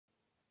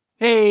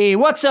Hey,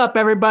 what's up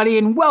everybody,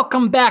 and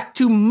welcome back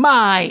to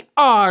my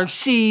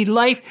RC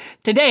life.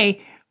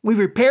 Today, we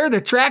repair the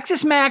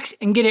Traxxas Maxx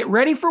and get it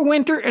ready for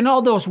winter and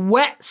all those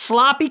wet,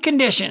 sloppy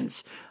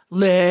conditions.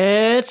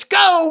 Let's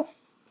go!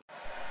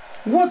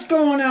 What's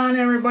going on,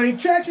 everybody?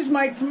 Traxxas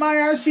Mike from my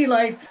RC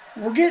life.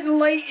 We're getting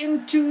late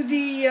into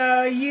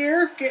the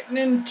year, getting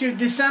into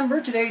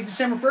December. Today's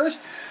December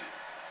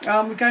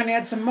 1st. We kind of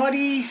had some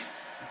muddy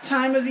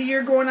time of the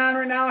year going on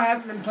right now. I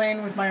haven't been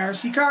playing with my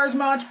RC cars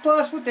much,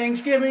 plus with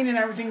Thanksgiving and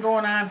everything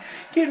going on,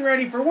 getting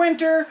ready for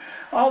winter,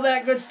 all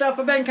that good stuff.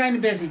 I've been kind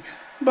of busy.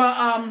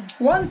 But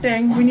one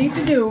thing we need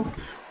to do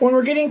when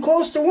we're getting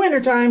close to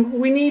winter time,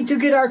 we need to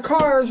get our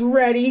cars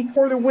ready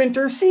for the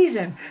winter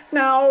season.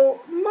 Now,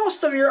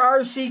 most of your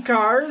RC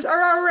cars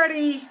are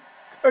already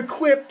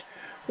equipped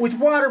with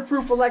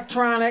waterproof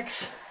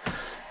electronics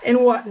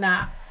and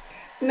whatnot.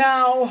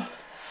 Now,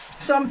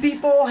 some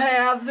people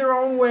have their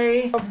own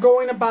way of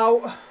going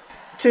about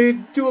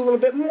to do a little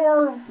bit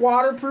more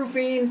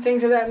waterproofing,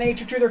 things of that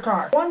nature to their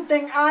car. One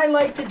thing I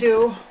like to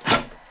do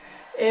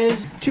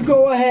is to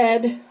go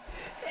ahead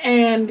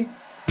and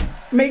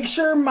make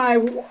sure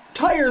my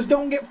tires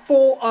don't get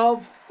full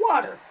of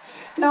water.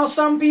 Now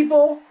some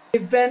people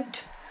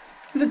vent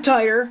the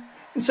tire,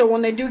 and so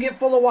when they do get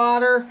full of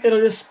water,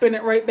 it'll just spin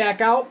it right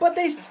back out, but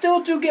they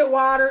still do get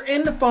water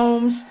in the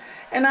foams,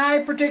 and I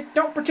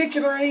don't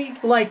particularly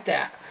like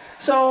that.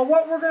 So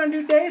what we're going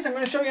to do today is I'm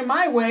going to show you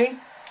my way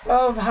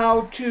of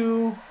how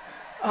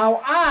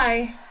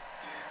I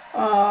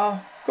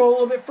go a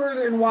little bit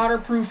further in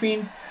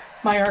waterproofing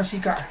my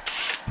RC car.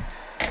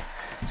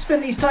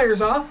 Spin these tires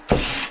off.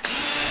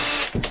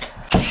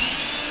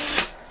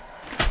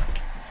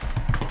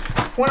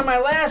 One of my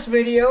last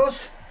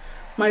videos,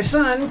 my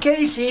son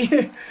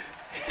Casey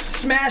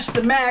smashed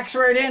the Maxx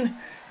right in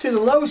to the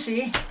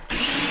Losi,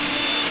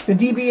 the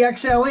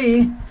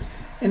DBXLE,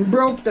 and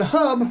broke the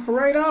hub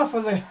right off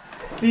of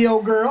the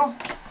old girl.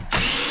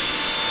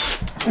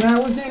 And I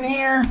was in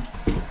here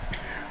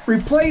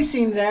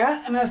replacing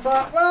that, and I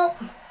thought, well,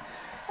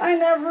 I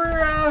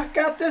never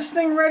got this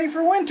thing ready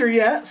for winter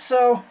yet,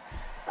 so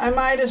I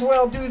might as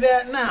well do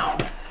that now.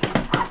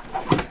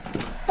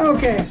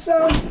 Okay,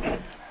 so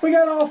we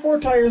got all 4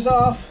 tires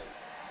off.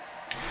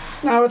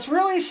 Now it's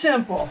really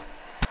simple.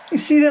 You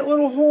see that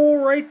little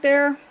hole right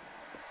there?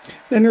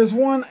 Then there's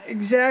one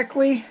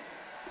exactly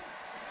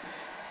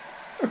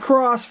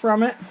across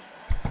from it.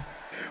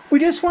 We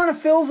just want to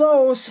fill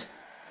those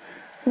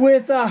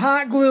with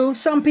hot glue.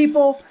 Some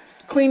people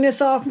clean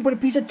this off and put a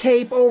piece of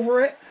tape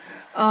over it.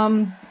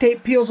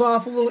 Tape peels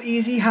off a little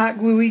easy. Hot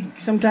gluey,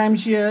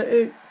 sometimes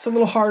it's a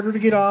little harder to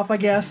get off, I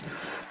guess.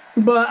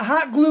 But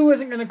hot glue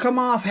isn't going to come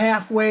off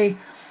halfway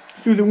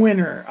through the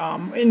winter,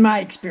 in my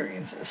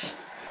experiences.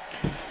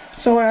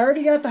 So I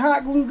already got the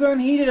hot glue gun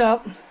heated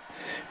up.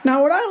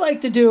 Now what I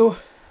like to do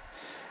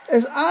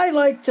is I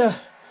like to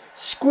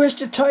squish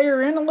the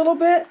tire in a little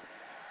bit,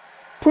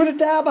 put a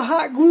dab of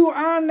hot glue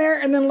on there,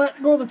 and then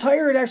let go of the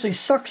tire. It actually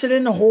sucks it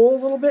in the hole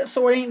a little bit,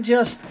 so it ain't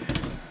just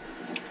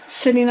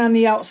sitting on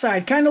the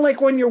outside. Kind of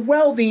like when you're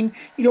welding,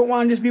 you don't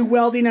want to just be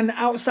welding on the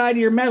outside of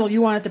your metal.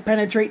 You want it to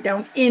penetrate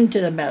down into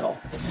the metal.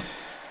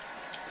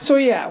 So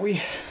yeah,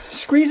 we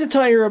squeeze the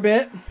tire a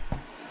bit,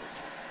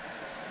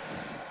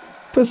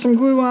 put some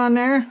glue on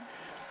there,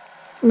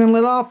 and then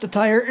let off the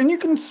tire, and you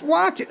can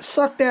watch it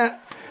suck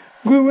that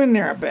glue in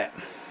there a bit.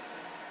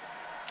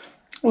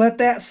 Let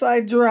that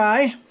side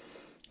dry,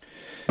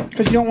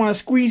 because you don't want to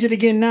squeeze it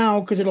again now,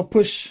 because it'll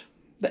push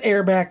the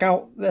air back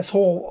out this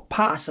hole,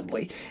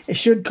 possibly. It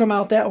should come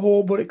out that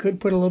hole, but it could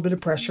put a little bit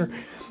of pressure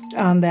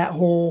on that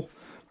hole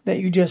that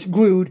you just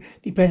glued,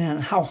 depending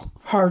on how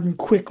hard and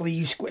quickly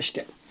you squished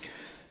it.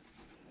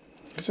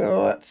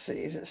 So let's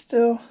see, is it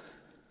still?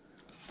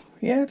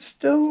 Yeah, it's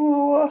still a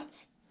little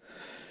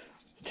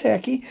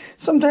tacky.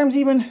 Sometimes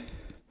even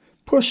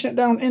pushing it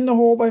down in the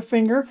hole by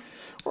finger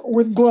or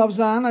with gloves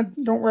on. I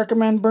don't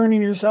recommend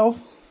burning yourself.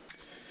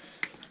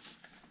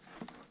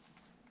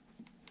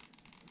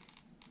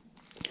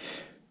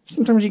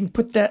 Sometimes you can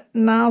put that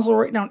nozzle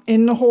right down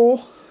in the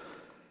hole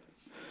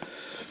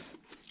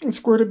and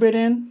squirt a bit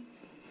in.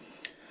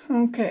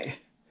 Okay.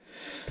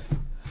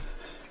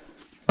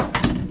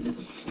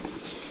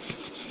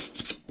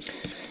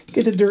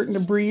 Get the dirt and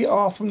debris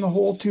off from the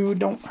hole too.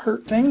 Don't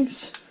hurt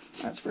things,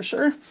 that's for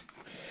sure.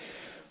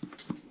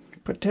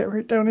 Put that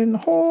right down in the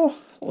hole.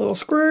 A little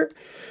squirt.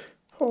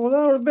 Hold it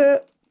out a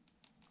bit.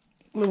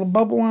 A little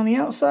bubble on the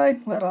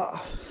outside. Let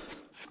off.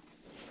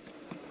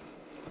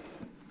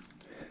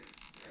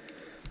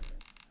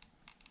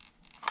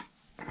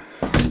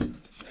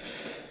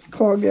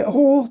 Clog that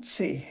hole. Let's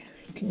see.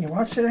 Can you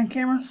watch that on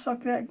camera?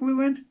 Suck that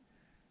glue in.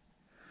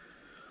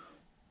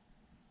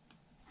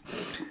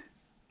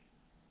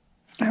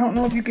 I don't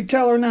know if you could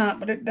tell or not,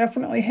 but it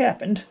definitely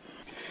happened.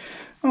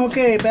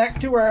 Okay,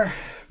 back to our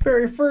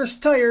very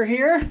first tire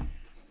here.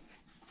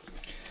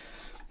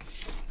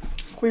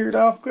 Cleared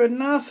off good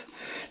enough.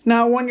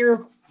 Now when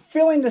you're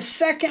filling the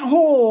second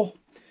hole,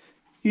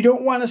 you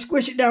don't want to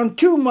squish it down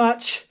too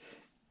much,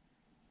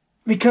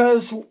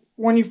 because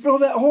when you fill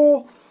that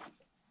hole,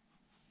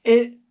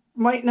 it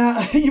might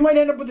not, you might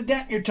end up with a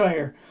dent in your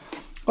tire.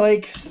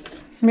 Like,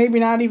 maybe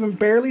not even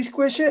barely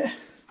squish it.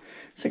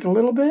 It's like a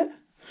little bit.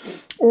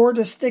 Or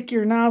just stick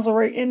your nozzle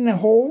right in the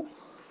hole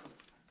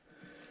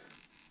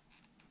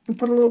and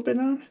put a little bit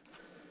on.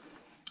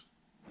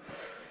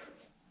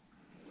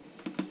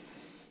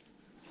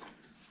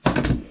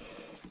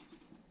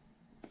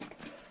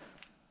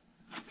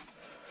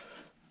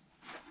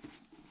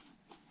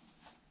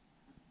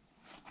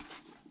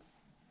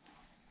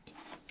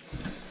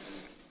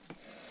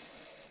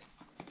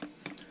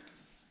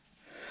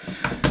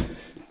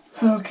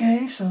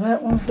 Okay, so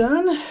that one's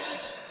done.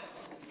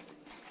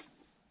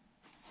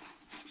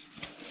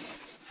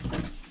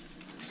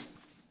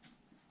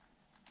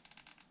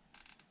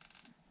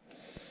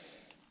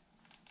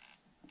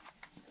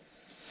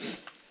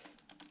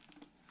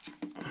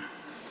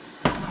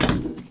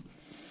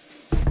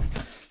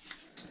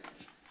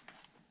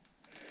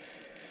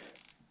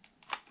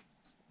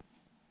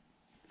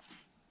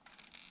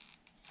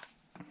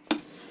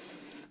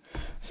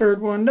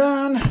 Third one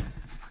done.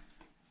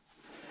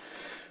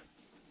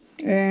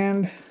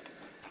 And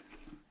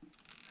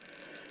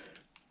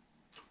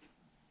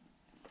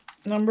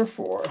number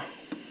 4.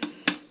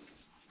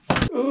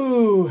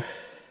 Ooh,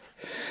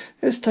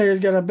 this tire's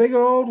got a big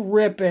old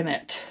rip in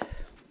it.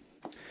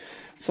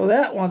 So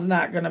that one's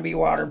not going to be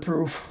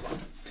waterproof.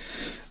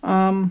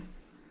 I'm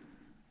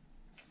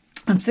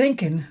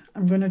thinking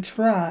I'm going to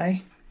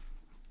try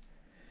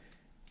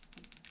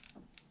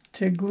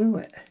to glue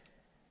it.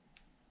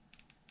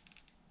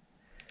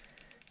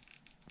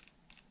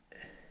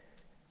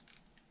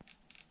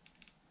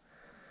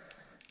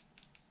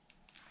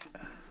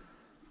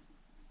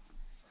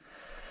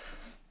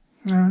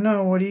 I don't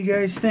know, what do you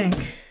guys think?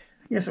 I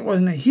guess it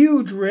wasn't a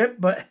huge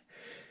rip, but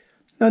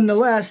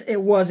nonetheless, it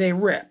was a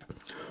rip.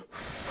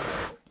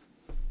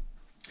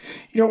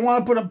 You don't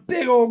want to put a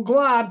big old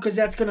glob because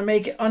that's going to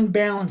make it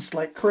unbalanced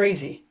like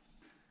crazy.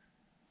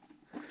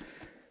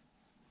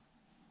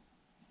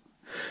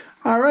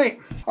 Alright,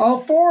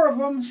 all 4 of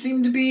them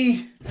seem to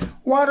be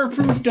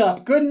waterproofed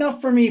up. Good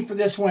enough for me for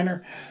this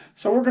winter.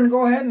 So we're going to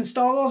go ahead and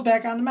install those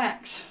back on the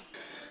Maxx.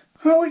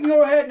 Well, we can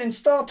go ahead and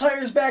install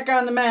tires back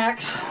on the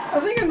Maxx. I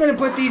think I'm going to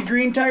put these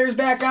green tires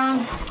back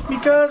on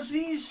because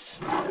these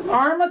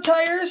Arma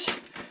tires,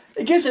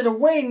 it gives it a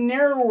way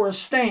narrower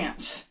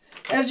stance.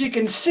 As you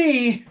can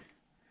see,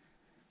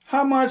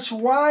 how much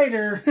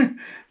wider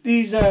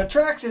these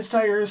Traxxas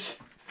tires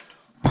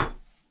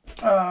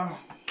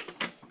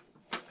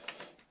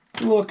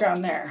look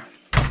on there.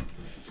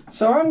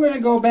 So I'm going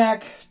to go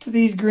back to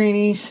these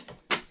greenies.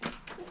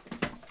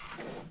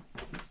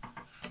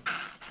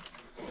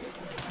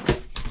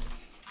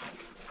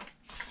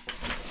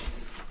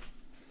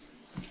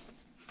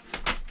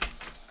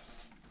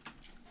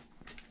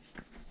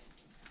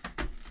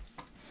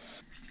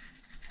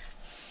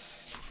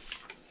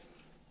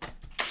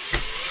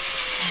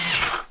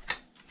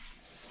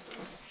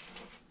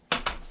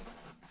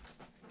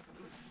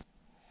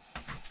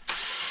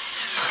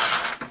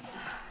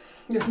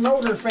 This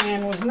motor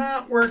fan was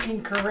not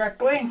working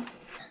correctly.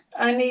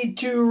 I need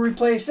to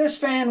replace this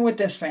fan with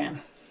this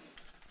fan.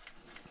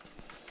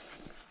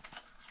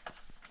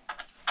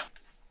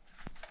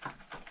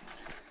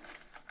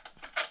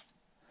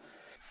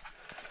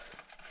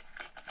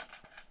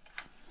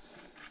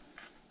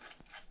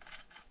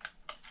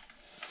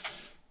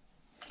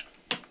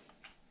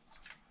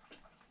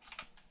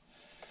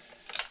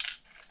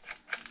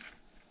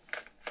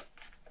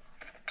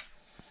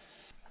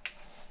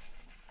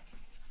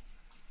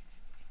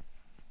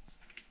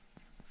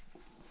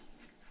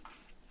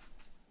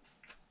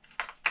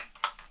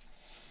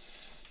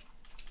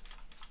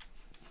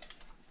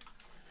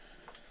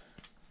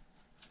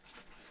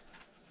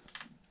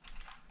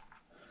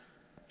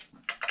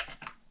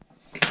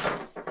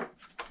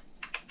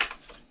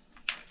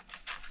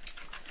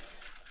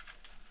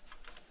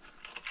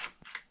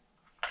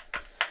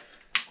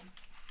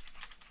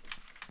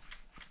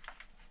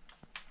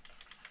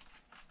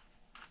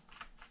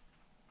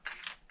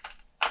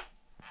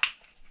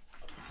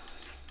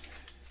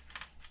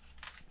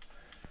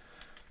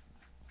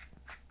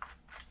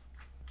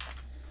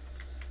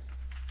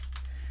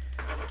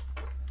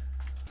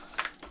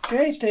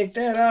 Okay, take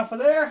that off of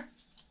there.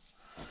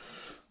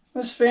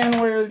 This fan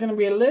wire is going to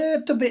be a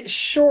little bit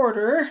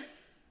shorter.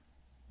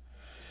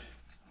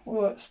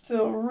 Will it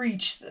still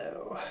reach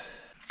though?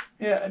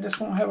 Yeah, I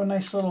just won't have a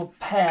nice little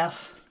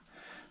path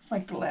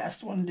like the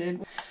last one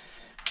did.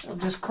 It'll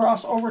just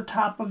cross over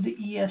top of the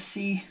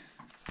ESC.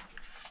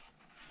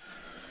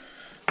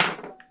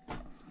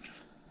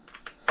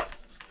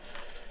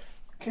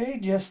 Okay,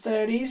 just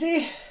that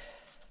easy.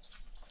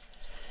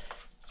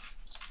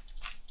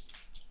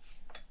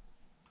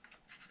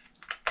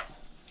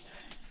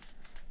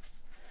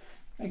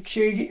 Make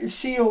sure you get your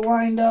seal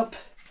lined up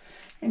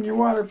in your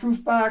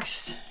waterproof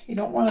box. You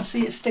don't want to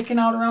see it sticking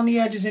out around the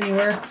edges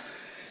anywhere.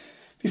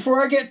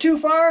 Before I get too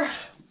far,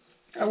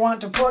 I want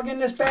to plug in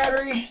this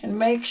battery and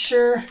make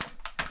sure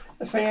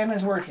the fan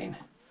is working.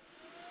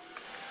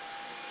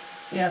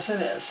 Yes,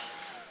 it is.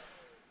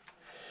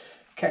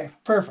 Okay,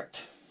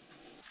 perfect.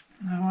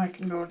 Now I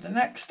can go to the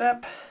next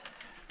step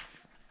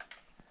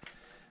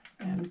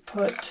and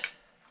put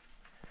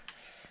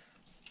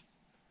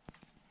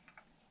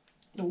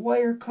the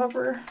wire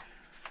cover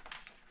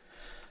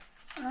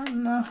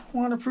on the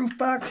waterproof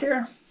box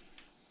here.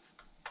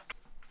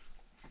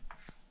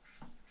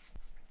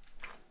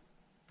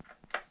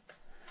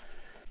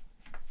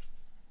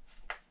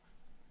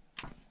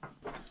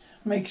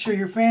 Make sure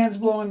your fan's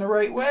blowing the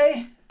right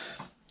way.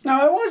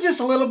 Now I was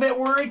just a little bit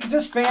worried because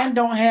this fan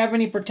don't have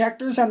any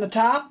protectors on the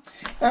top.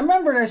 I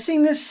remembered I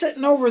seen this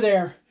sitting over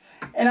there.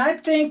 And I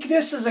think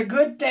this is a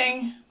good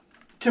thing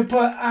to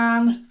put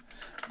on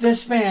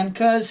this fan,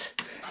 because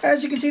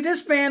as you can see,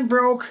 this fan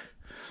broke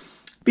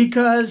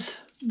because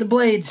the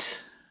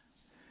blades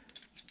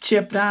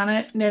chipped on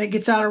it, and then it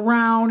gets out of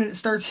round and it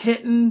starts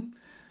hitting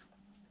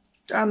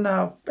on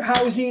the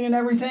housing and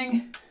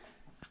everything.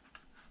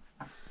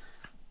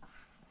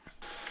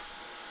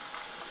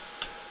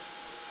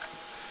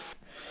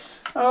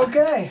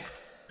 Okay,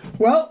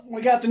 well,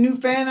 we got the new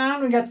fan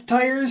on, we got the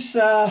tires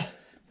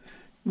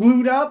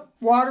glued up,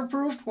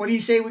 waterproofed. What do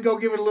you say we go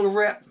give it a little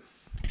rip?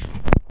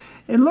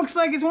 It looks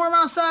like it's warm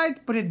outside,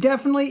 but it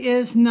definitely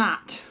is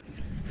not.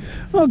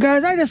 Well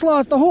guys, I just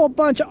lost a whole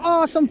bunch of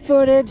awesome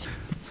footage.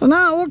 So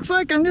now it looks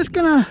like I'm just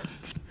gonna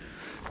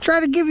try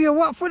to give you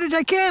what footage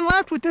I can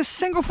left with this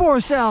single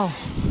 4-cell.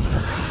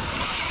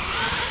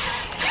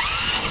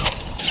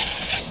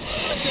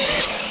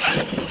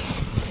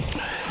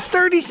 It's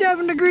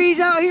 37 degrees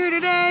out here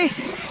today.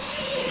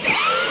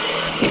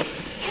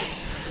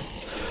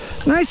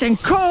 Nice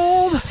and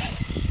cold.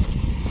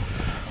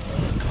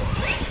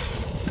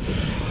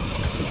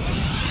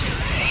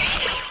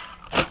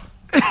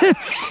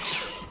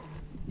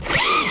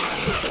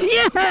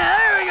 Yeah,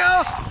 there we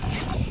go.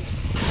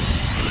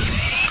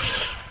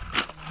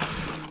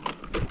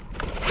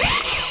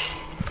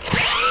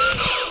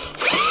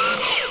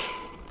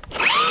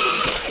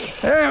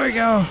 There we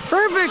go.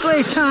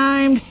 Perfectly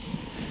timed.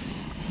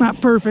 Not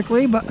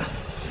perfectly, but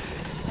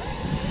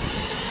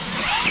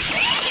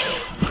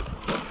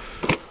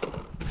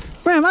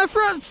man, my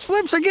front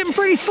flips are getting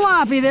pretty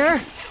sloppy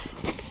there.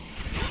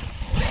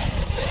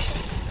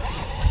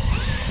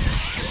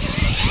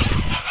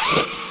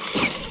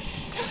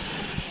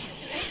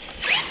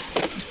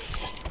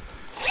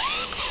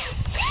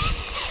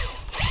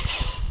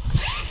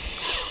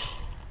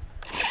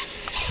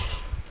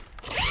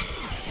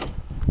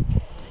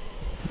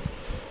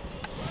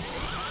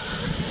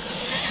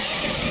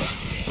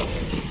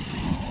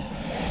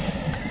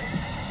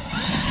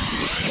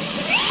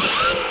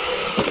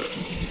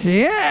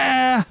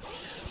 Yeah.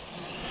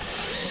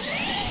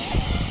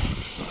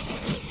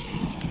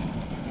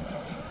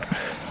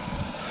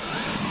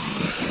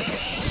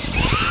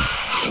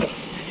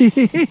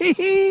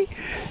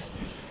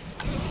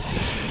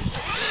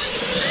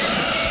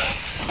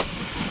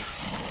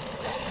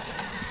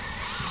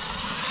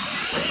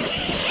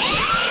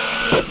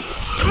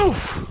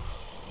 Oof.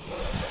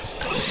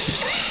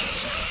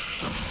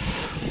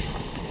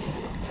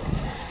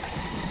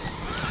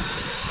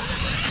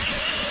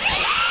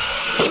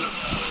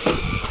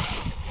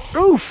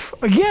 Oof,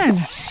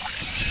 again.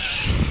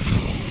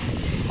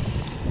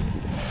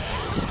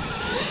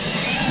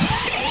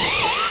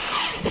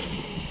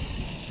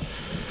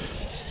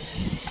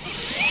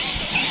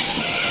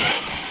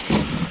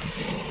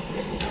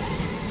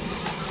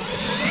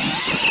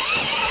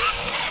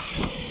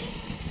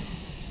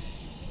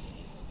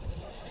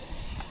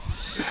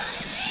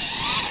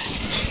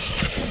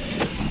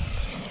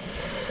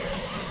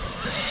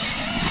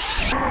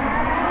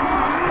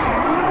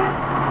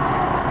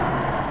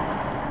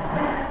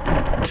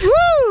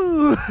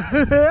 Woo!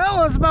 That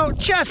was about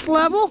chest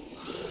level.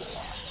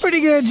 Pretty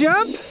good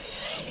jump.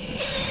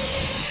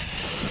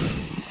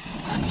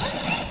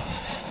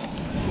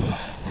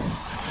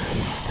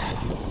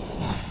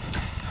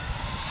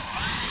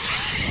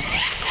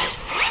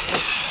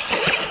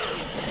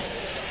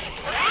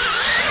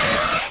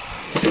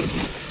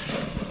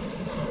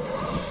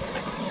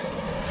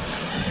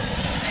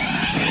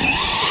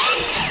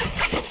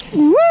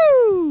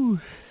 Woo!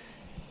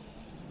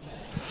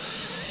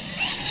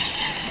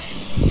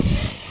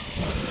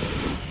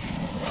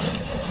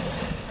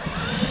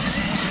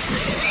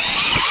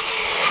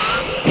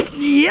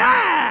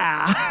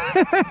 Yeah!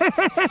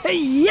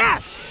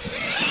 Yes!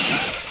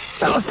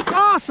 That was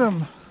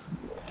awesome!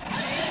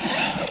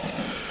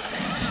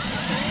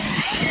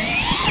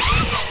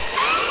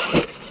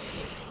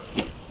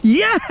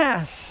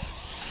 Yes!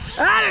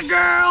 Atta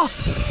girl!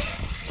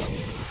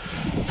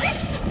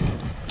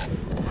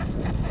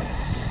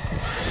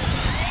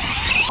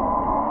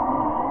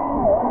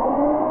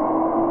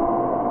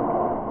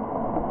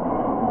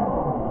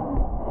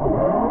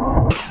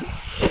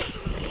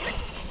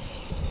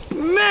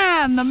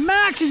 Man, the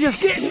Maxx is just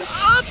getting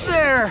up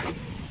there.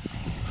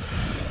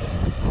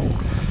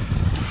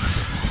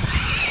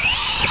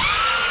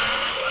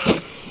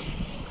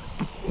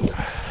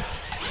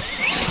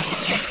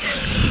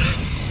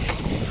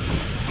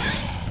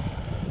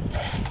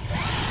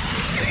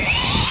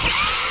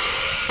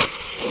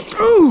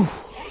 Ooh,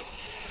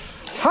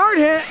 hard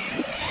hit.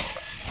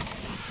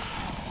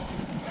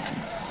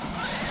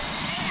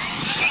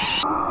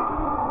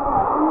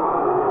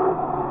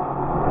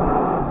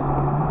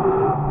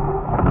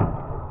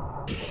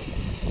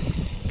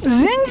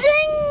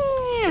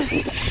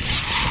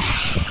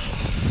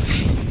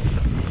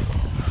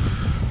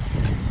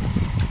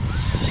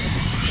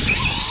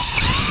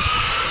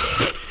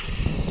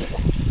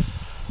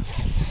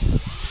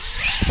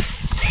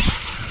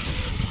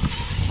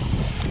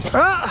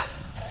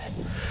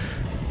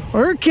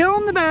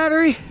 killing the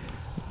battery.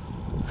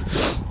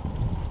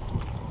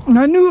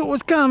 I knew it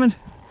was coming.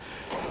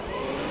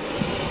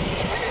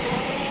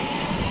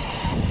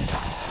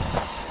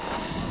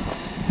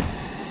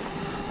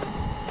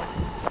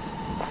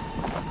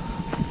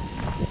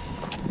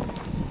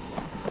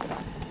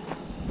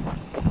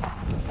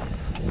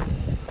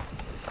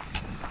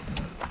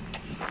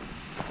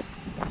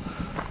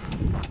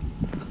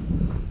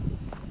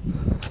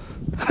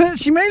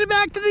 She made it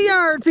back to the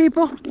yard,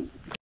 people.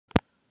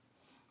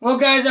 Well,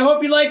 guys, I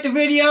hope you liked the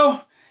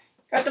video.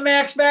 Got the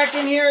Maxx back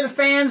in here. The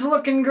fan's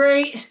looking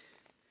great.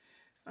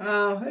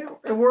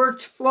 It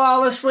worked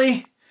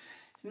flawlessly.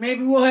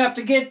 Maybe we'll have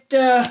to get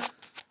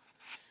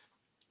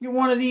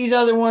one of these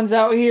other ones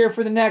out here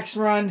for the next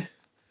run.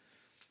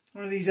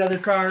 One of these other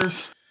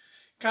cars.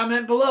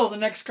 Comment below the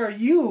next car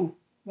you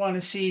want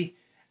to see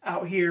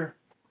out here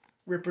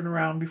ripping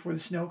around before the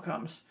snow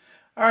comes.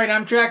 All right,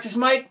 I'm Traxxas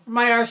Mike from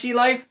My RC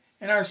Life,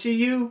 and I'll see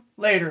you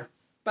later.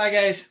 Bye,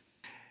 guys.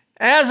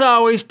 As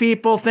always,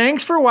 people,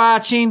 thanks for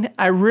watching.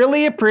 I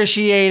really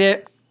appreciate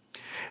it.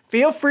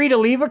 Feel free to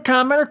leave a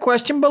comment or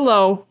question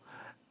below.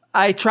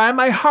 I try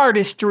my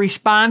hardest to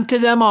respond to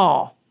them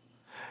all.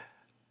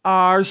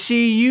 I'll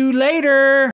see you later.